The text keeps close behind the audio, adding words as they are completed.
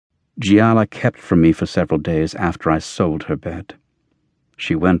Giala kept from me for several days after I sold her bed.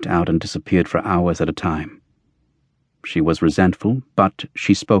 She went out and disappeared for hours at a time. She was resentful, but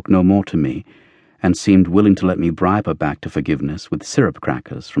she spoke no more to me, and seemed willing to let me bribe her back to forgiveness with syrup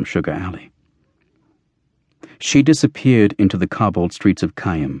crackers from Sugar Alley. She disappeared into the cobbled streets of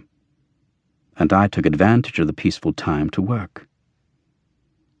Kayam, and I took advantage of the peaceful time to work.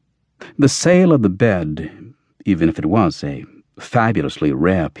 The sale of the bed, even if it was a fabulously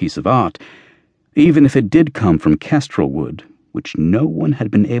rare piece of art, even if it did come from kestrel wood, which no one had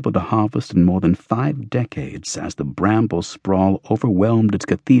been able to harvest in more than 5 decades as the bramble sprawl overwhelmed its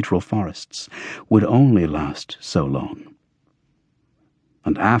cathedral forests, would only last so long.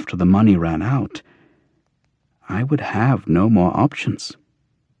 And after the money ran out, I would have no more options.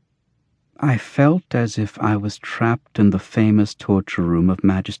 I felt as if I was trapped in the famous torture room of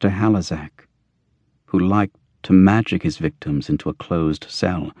Magister Halazak, who liked to magic his victims into a closed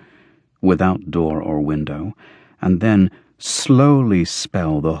cell, without door or window, and then slowly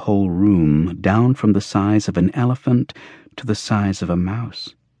spell the whole room down from the size of an elephant to the size of a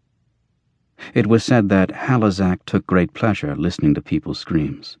mouse. It was said that Halazak took great pleasure listening to people's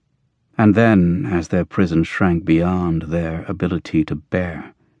screams, and then, as their prison shrank beyond their ability to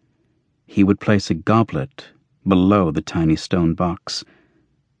bear, he would place a goblet below the tiny stone box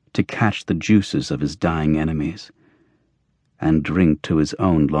to catch the juices of his dying enemies and drink to his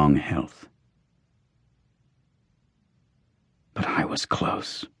own long health. But I was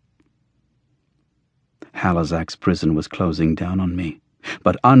close. Halazak's prison was closing down on me,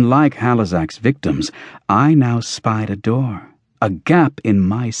 but unlike Halazak's victims, I now spied a door, a gap in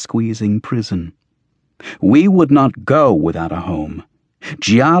my squeezing prison. We would not go without a home.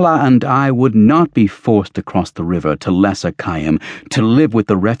 Giala and I would not be forced to cross the river to Lesser Kayam to live with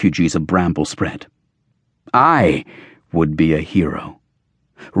the refugees of Bramble Spread. I would be a hero,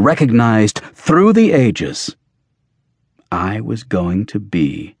 recognized through the ages. I was going to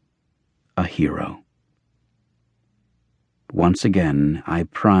be a hero. Once again, I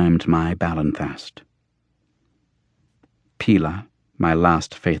primed my Balanthast. Pila, my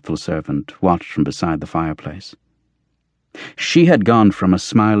last faithful servant, watched from beside the fireplace. She had gone from a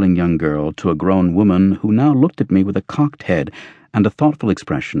smiling young girl to a grown woman who now looked at me with a cocked head and a thoughtful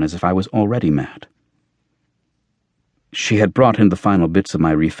expression as if I was already mad. She had brought in the final bits of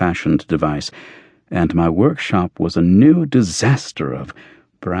my refashioned device, and my workshop was a new disaster of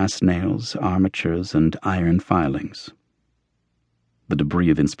brass nails, armatures, and iron filings. The debris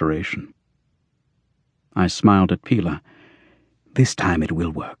of inspiration. I smiled at Pila. "This time it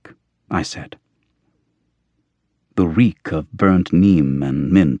will work," I said. The reek of burnt neem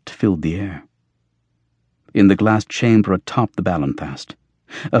and mint filled the air. In the glass chamber atop the Balanthast,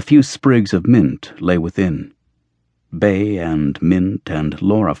 a few sprigs of mint lay within. Bay and mint and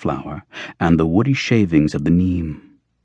laura flower, and the woody shavings of the neem.